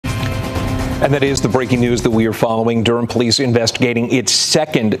And that is the breaking news that we are following. Durham Police investigating its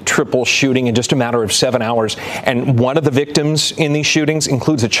second triple shooting in just a matter of 7 hours. And one of the victims in these shootings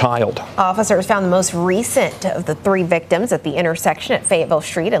includes a child. Officers found the most recent of the 3 victims at the intersection at Fayetteville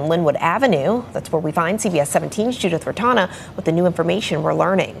Street and Linwood Avenue. That's where we find CBS 17's Judith Rotana with the new information we're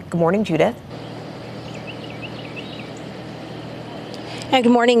learning. Good morning, Judith. Good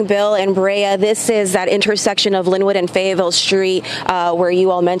morning, Bill and Brea. This is that intersection of Linwood and Fayetteville Street where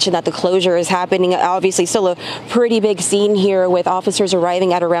you all mentioned that the closure is happening. Obviously, still a pretty big scene here with officers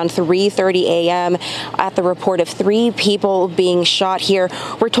arriving at around 3:30 a.m. at the report of 3 people being shot here.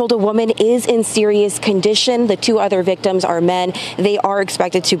 We're told a woman is in serious condition. The 2 other victims are men. They are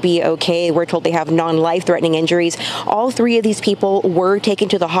expected to be okay. We're told they have non-life-threatening injuries. All 3 of these people were taken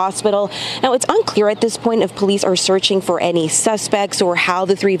to the hospital. Now, it's unclear at this point if police are searching for any suspects or how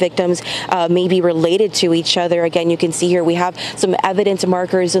the 3 victims may be related to each other. Again, you can see here we have some evidence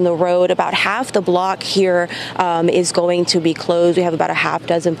markers in the road. About half the block here is going to be closed. We have about a half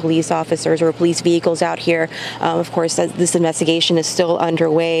dozen police officers or police vehicles out here. Of course, this investigation is still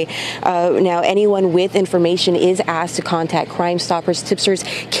underway. Now, anyone with information is asked to contact Crime Stoppers. Tipsters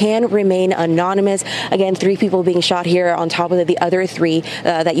can remain anonymous. Again, 3 people being shot here on top of the other 3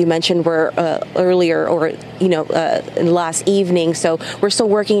 that you mentioned were earlier or, last evening. So we're still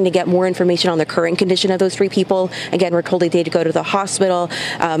working to get more information on the current condition of those 3 people. Again, we're told they did go to the hospital.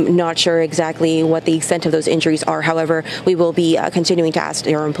 Not sure exactly what the extent of those injuries are. However, we will be continuing to ask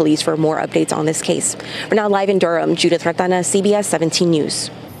Durham Police for more updates on this case. We're now live in Durham. Judith Rotana, CBS 17 News.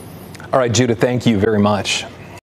 All right, Judith, thank you very much.